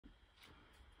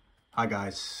Hi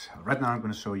guys, right now I'm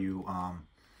going to show you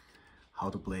how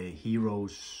to play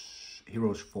Heroes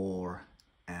 4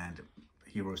 and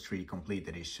Heroes 3 Complete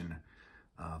Edition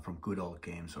from Good Old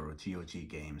Games or GOG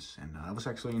Games. And I was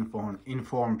actually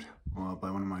informed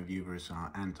by one of my viewers,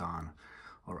 Anton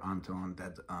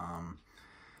that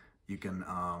you can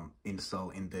install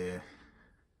in the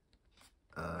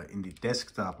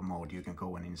desktop mode. You can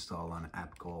go and install an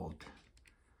app called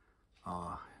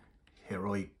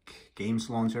Heroic Games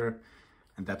Launcher,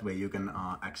 and that way you can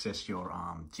access your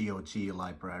GOG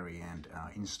library and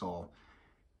install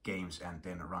games and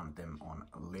then run them on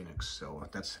Linux. So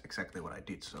that's exactly what I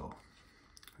did. So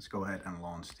let's go ahead and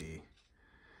launch the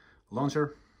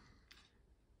launcher.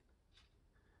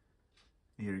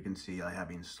 Here you can see I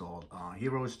have installed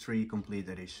Heroes 3 Complete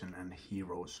Edition and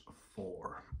Heroes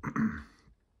 4.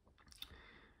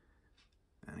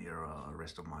 And here are the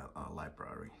rest of my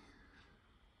library.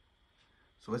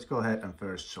 So let's go ahead and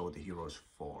first show the Heroes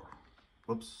 4.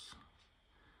 Whoops.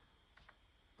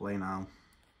 Play now.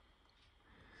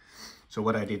 So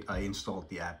what I did, I installed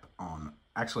the app on,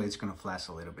 actually it's gonna flash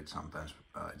a little bit sometimes.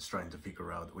 It's trying to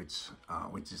figure out which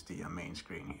is the main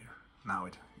screen here. Now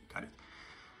it got it.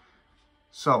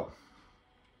 So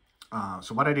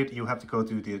what I did, you have to go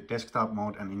to the desktop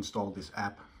mode and install this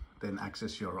app, then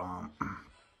access your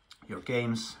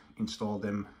games, install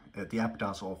them. The app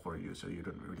does all for you, so you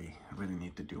don't really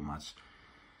need to do much.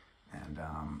 And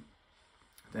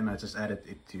then I just added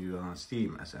it to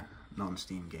Steam as a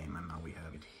non-Steam game, and now we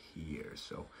have it here.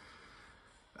 So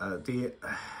the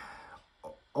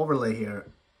overlay here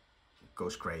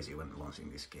goes crazy when launching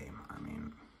this game. I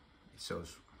mean, it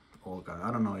shows all kinds.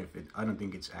 I don't know if I don't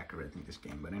think it's accurate in this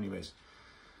game, but anyways,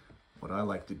 what I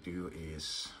like to do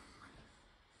is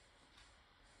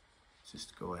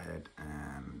just go ahead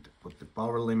and put the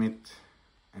power limit,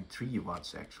 and 3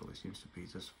 watts actually seems to be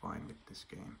just fine with this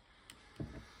game.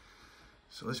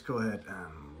 So let's go ahead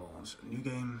and launch a new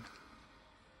game.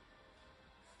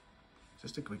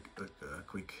 Just a quick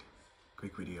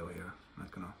video here. I'm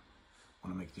not gonna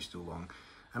want to make this too long.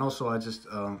 And also I just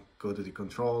go to the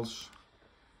controls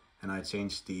and I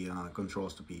change the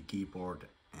controls to be keyboard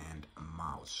and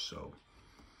mouse, so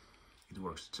it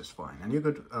works just fine. And you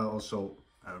could also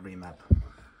remap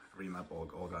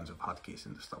all kinds of hotkeys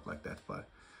and stuff like that, but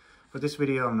for this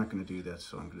video I'm not going to do that,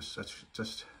 so I'm just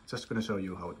going to show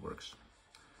you how it works.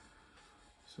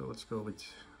 So let's go with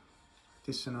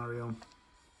this scenario.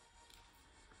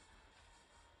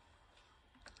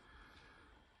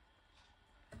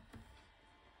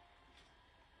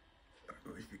 I don't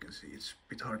know if you can see, it's a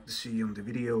bit hard to see on the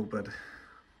video, but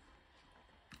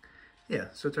yeah,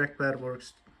 so trackpad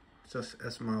works just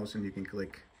as mouse, and you can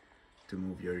click to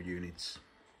move your units,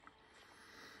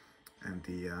 and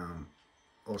the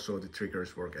also the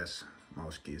triggers work as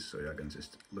mouse keys, so I can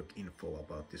just look info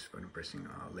about this when pressing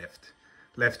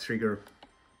left trigger.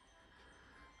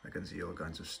 I can see all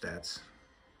kinds of stats.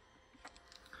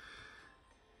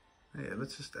 Yeah,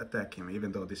 let's just attack him,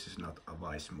 even though this is not a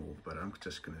wise move, but I'm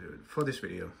just gonna do it for this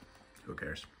video. Who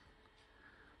cares?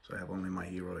 So I have only my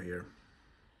hero here.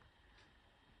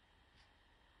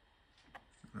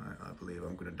 I believe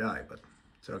I'm gonna die, but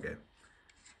it's okay.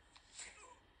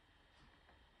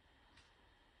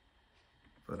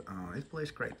 But it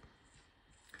plays great.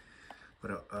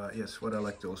 But yes, what I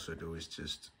like to also do is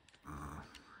just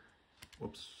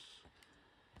whoops,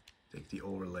 take the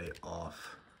overlay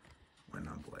off when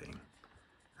I'm playing,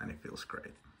 and it feels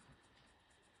great.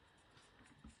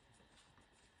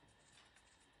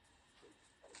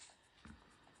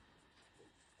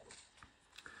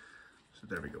 So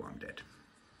there we go, I'm dead.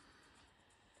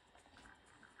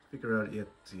 Figure out yet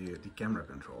the camera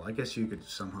control. I guess you could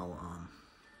somehow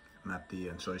map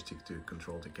the joystick to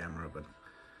control the camera, but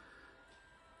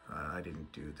I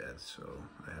didn't do that, so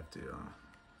I have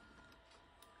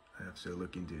to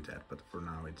look into that. But for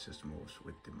now, it just moves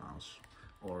with the mouse,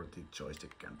 or the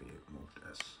joystick can be moved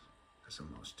as a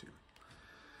mouse too.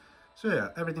 So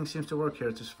yeah, everything seems to work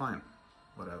here just fine.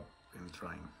 What I've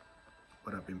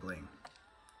been playing.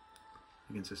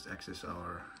 You can just access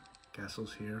our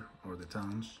castles here, or the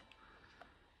towns,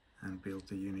 and build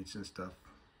the units and stuff.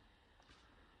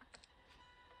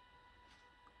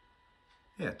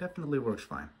 Yeah, definitely works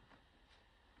fine.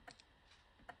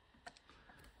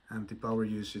 And the power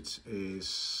usage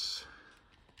is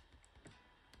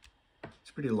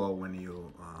pretty low when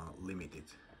you limit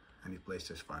it, and it plays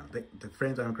just fine. The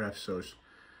frame time graph shows,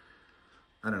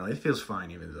 I don't know, it feels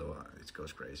fine even though it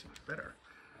goes crazy. Better.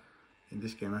 In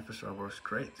this game, FSR works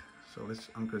great. So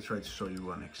I'm going to try to show you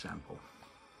one example.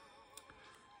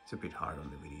 It's a bit hard on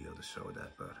the video to show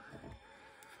that, but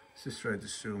let's just try to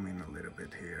zoom in a little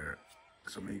bit here.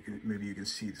 So maybe you can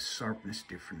see the sharpness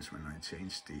difference when I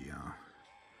change the.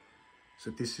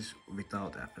 So this is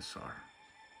without FSR.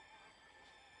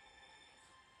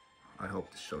 I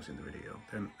hope this shows in the video.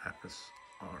 Then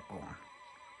FSR on.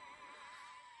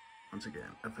 Once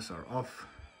again, FSR off,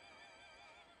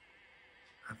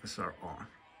 FSR on.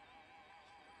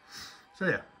 So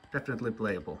yeah, definitely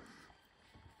playable.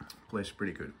 Plays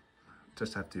pretty good.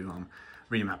 Just have to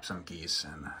remap some keys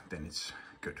and then it's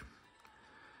good.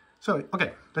 So,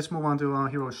 okay, let's move on to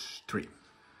Heroes 3.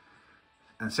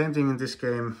 And same thing in this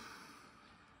game.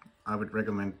 I would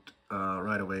recommend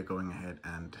right away going ahead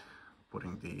and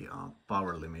putting the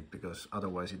power limit, because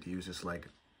otherwise it uses like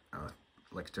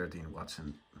 13 watts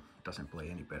and doesn't play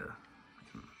any better.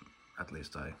 At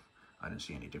least I don't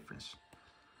see any difference.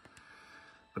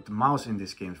 But the mouse in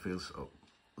this game feels a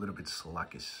little bit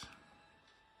sluggish.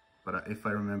 But if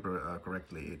I remember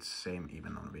correctly, it's same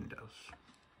even on Windows.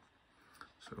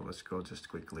 So let's go just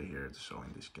quickly here to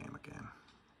showing this game again.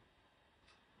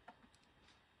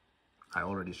 I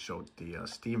already showed the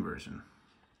Steam version.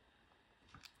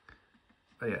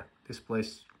 But yeah, this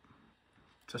plays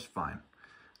just fine.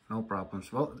 No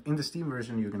problems. Well, in the Steam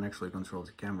version you can actually control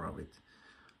the camera with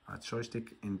a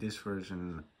joystick. In this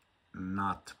version,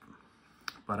 not.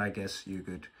 But I guess you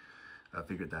could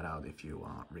figure that out if you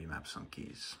remap some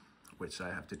keys, which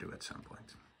I have to do at some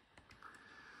point.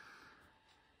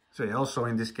 So yeah, also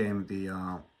in this game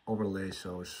the overlay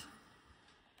shows,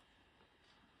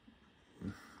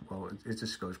 well, it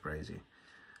just goes crazy.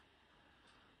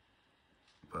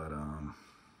 But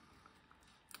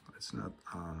let's not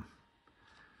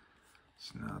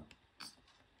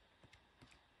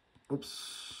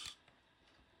oops,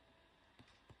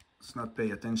 let's not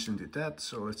pay attention to that.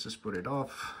 So let's just put it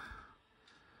off.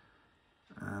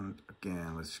 And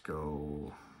again, let's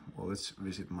go, well, let's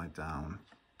visit my town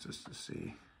just to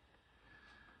see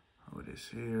how it is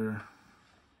here.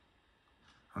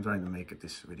 I'm trying to make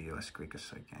this video as quick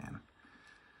as I can.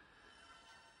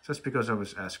 Just because I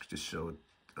was asked to show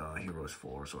Heroes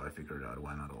 4, so I figured out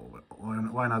why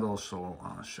not also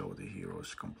show the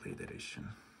Heroes Complete Edition.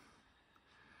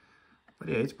 But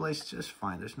yeah, it plays just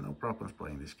fine. There's no problems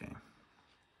playing this game.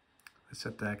 Let's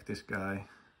attack this guy.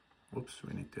 Whoops,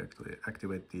 we need to actually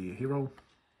activate the hero.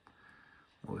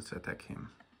 Well, let's attack him.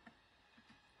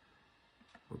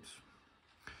 Whoops.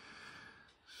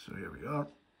 So here we are.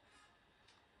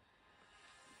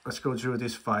 Let's go through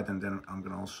this fight, and then I'm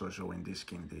gonna also show in this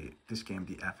game the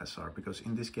FSR, because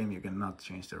in this game you cannot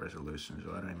change the resolution,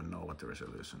 so I don't even know what the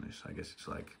resolution is. I guess it's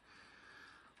like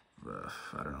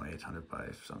I don't know, 800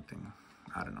 by something.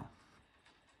 I don't know.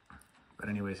 But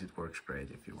anyways, it works great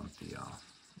if you want the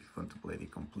if you want to play the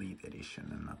complete edition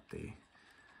and not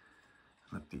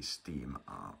the Steam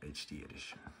HD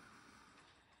edition.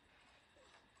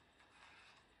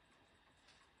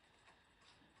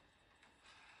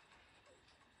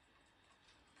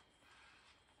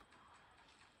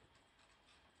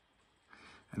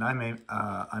 And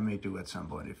I may do at some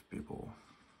point, if people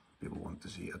want to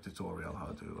see a tutorial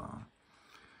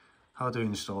how to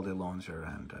install the launcher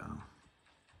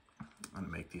and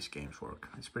make these games work.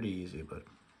 It's pretty easy, but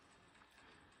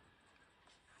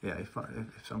yeah, if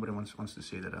somebody wants to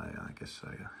see that, I guess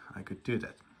I could do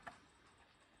that.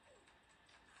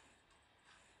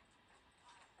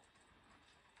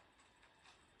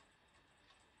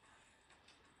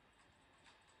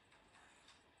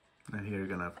 And here you're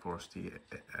gonna, of course,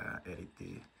 edit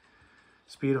the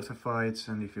speed of the fights,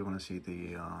 and if you want to see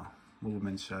the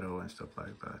movement shadow and stuff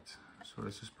like that. So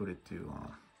let's just put it to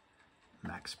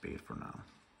max speed for now.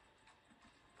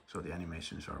 So the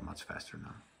animations are much faster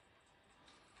now.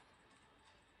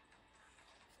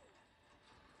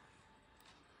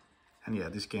 And yeah,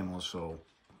 this game also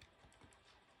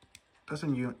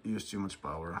doesn't use too much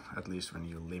power, at least when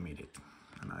you limit it.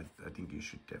 And I think you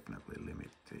should definitely limit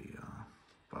the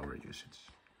power usage.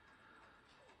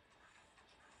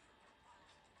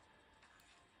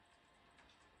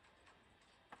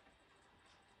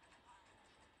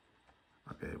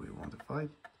 Okay, we won the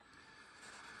fight.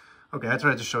 Okay, I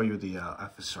tried to show you the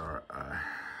FSR,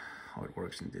 how it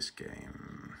works in this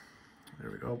game. There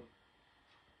we go.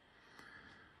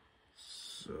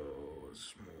 So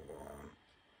let's move on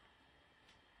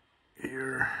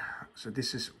here. So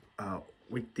this is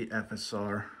with the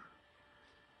FSR,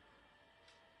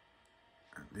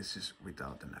 and this is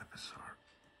without an FSR.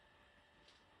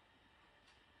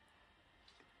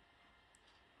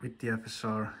 With the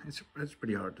FSR, it's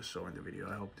pretty hard to show in the video.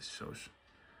 I hope this shows.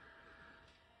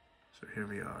 So here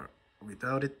we are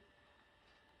without it,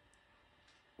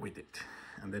 with it,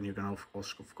 and then you can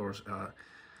also, of course,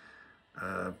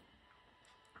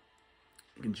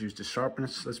 You can choose the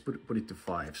sharpness. Let's put it to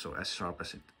 5, so as sharp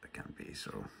as it can be.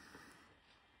 So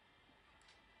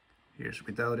here's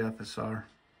without FSR,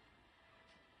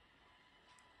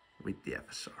 with the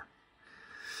FSR.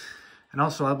 And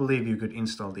also I believe you could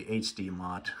install the HD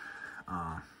mod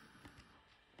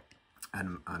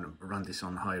and run this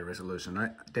on higher resolution.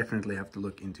 I definitely have to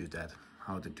look into that,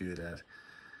 how to do that.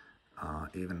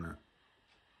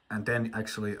 And then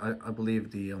actually I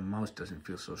believe the mouse doesn't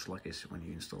feel so sluggish when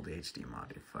you install the HD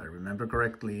mod, if I remember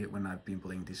correctly when I've been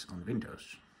playing this on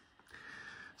Windows.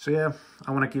 So yeah,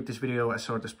 I want to keep this video as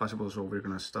short as possible, so we're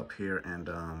gonna stop here, and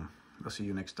I'll see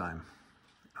you next time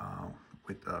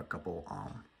with a couple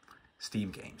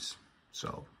Steam games.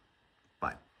 So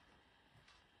bye.